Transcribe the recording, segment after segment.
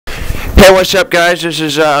Hey, what's up, guys? This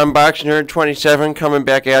is UnBoxNERD 27 coming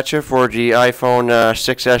back at you for the iPhone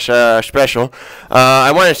 6S special.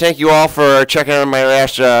 I want to thank you all for checking out my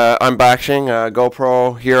last unboxing,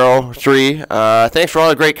 GoPro Hero 3. Thanks for all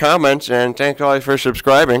the great comments, and thanks all for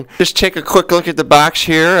subscribing. Just take a quick look at the box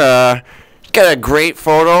here. It's got a great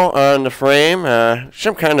photo on the frame.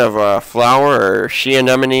 Some kind of flower or sea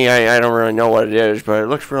anemone. I don't really know what it is, but it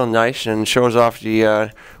looks real nice and shows off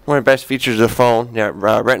the one of the best features of the phone, that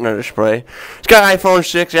Retina display. It's got iPhone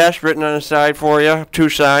 6S written on the side for you, two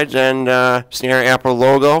sides, and standard Apple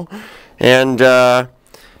logo, and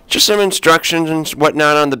just some instructions and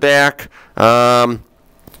whatnot on the back.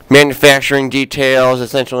 Manufacturing details,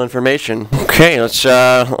 essential information. Okay, let's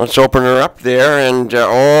open her up there, and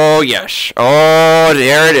oh yes, oh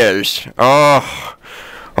there it is.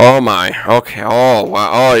 Oh my, okay, oh wow,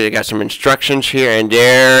 oh you got some instructions here, and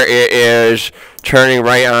there it is, turning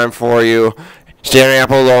right on for you. Standard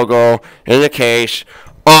Apple logo in the case,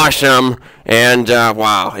 awesome, and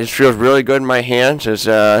wow, it feels really good in my hands. It's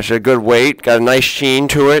a good weight, got a nice sheen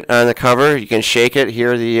to it on the cover. You can shake it,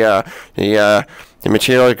 hear the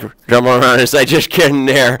material jumbling around. It's like, just kidding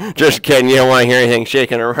there. Just kidding. You don't want to hear anything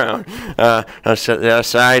shaking around. I'll set that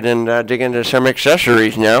aside and dig into some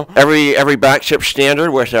accessories now. Every box ships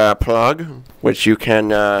standard with a plug, which you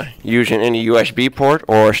can use in any USB port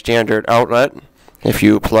or standard outlet if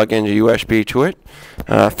you plug into USB to it.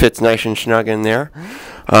 Fits nice and snug in there.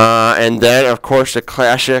 And then, of course, the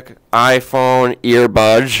classic iPhone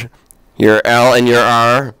earbuds. Your L and your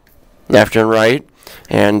R, left and right.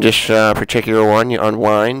 And this particular one, you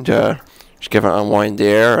unwind, just give it an unwind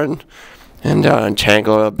there, and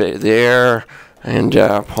untangle a bit there, and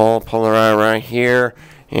pull it around here,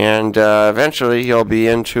 and eventually you'll be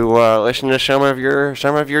into listening to some of your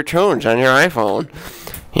tunes on your iPhone,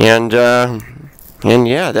 and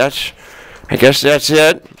yeah, I guess that's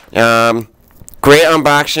it. Great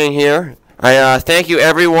unboxing here. I thank you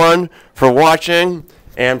everyone for watching,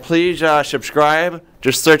 and please subscribe.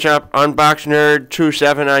 Just search up UnBoxNERD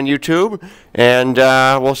 27 on YouTube, and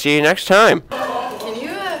we'll see you next time. Can you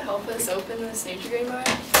help us open this Nutri-Grain bar?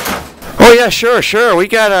 Oh yeah, sure. We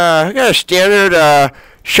got a standard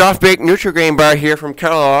soft-baked Nutri-Grain bar here from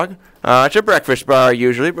Kellogg. It's a breakfast bar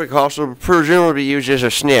usually, but it can also presumably be used as a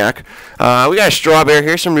snack. We got a strawberry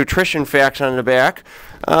here, some nutrition facts on the back.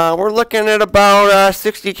 We're looking at about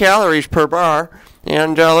 60 calories per bar,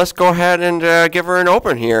 and let's go ahead and give her an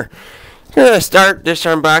open here. I'm going to start this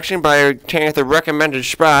unboxing by taking at the recommended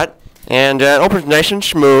spot, and it opens nice and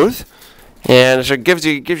smooth, and so it gives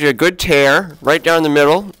you a good tear right down the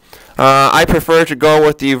middle. I prefer to go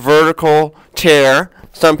with the vertical tear.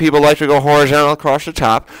 Some people like to go horizontal across the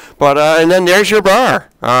top, but and then there's your bar.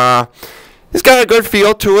 It's got a good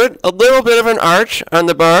feel to it, a little bit of an arch on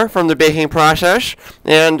the bar from the baking process,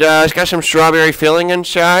 and it's got some strawberry filling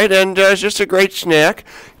inside, and it's just a great snack.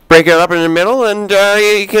 Break it up in the middle, and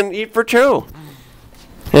you can eat for two.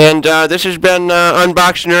 And this has been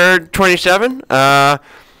UnBoxNERD 27.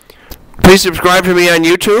 Please subscribe to me on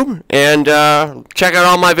YouTube, and check out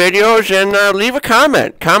all my videos, and leave a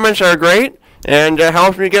comment. Comments are great, and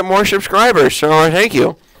helps me get more subscribers, so thank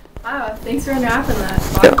you. Wow, thanks for unwrapping that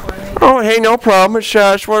for me. Oh, hey, no problem.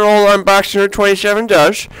 It's what old UnBoxNERD 27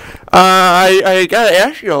 does. I gotta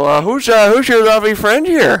ask you, who's your lovely friend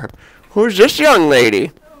here? Who's this young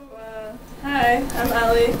lady? Hi, I'm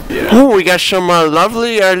Ellie. Yeah. Oh, we got some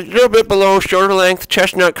lovely, a little bit below shoulder length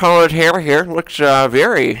chestnut colored hair here. Looks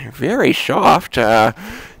very, very soft. And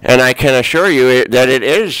I can assure you that it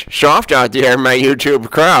is soft out there in my YouTube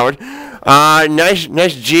crowd.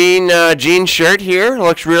 Nice jean shirt here.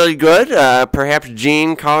 Looks really good. Perhaps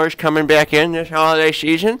jean colors coming back in this holiday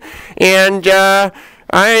season. And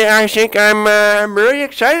I think I'm really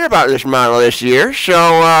excited about this model this year.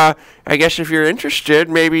 So I guess if you're interested,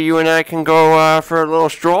 maybe you and I can go for a little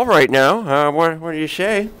stroll right now. What do you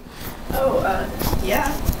say? Oh,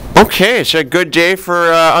 yeah. Okay, it's a good day for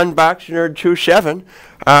UnBoxNERD 27.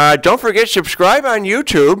 Don't forget to subscribe on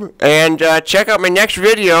YouTube, and check out my next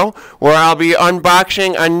video where I'll be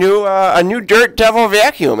unboxing a new Dirt Devil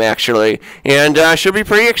vacuum, actually, and should be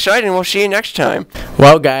pretty exciting. We'll see you next time.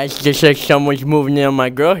 Well, guys, just like someone's moving in on my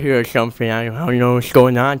girl here or something. I don't know what's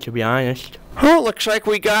going on, to be honest. Oh, looks like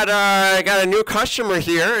we got a new customer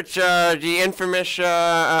here. It's the infamous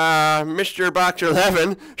Mr. Box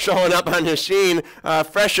 11 showing up on the scene,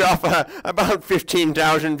 fresh off about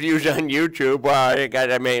 15,000 views on YouTube.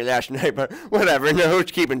 I made it last night, but whatever. No,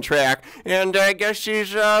 who's keeping track? And I guess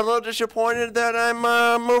she's a little disappointed that I'm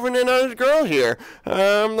moving in on his girl here.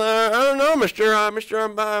 I don't know,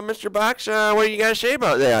 Mr. Box. What do you got to say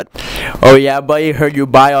about that? Oh yeah, buddy, heard you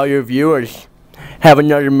buy all your viewers. have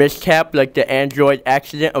another mishap like the Android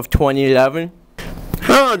accident of 2011?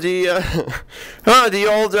 The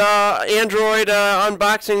old Android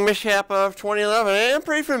unboxing mishap of 2011. I'm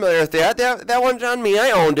pretty familiar with that. That one's on me.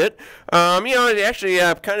 I owned it. It actually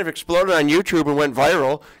kind of exploded on YouTube and went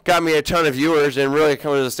viral. Got me a ton of viewers and really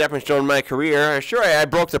kind of was a stepping stone in my career. Sure, I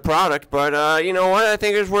broke the product, but you know what? I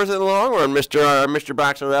think it was worth it in the long run, Mr.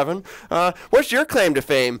 Box 11. What's your claim to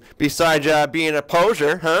fame besides being a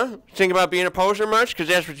poser, huh? Think about being a poser much? Because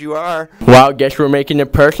that's what you are. Well, I guess we're making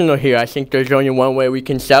it personal here. I think there's only one way we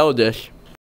can sell this.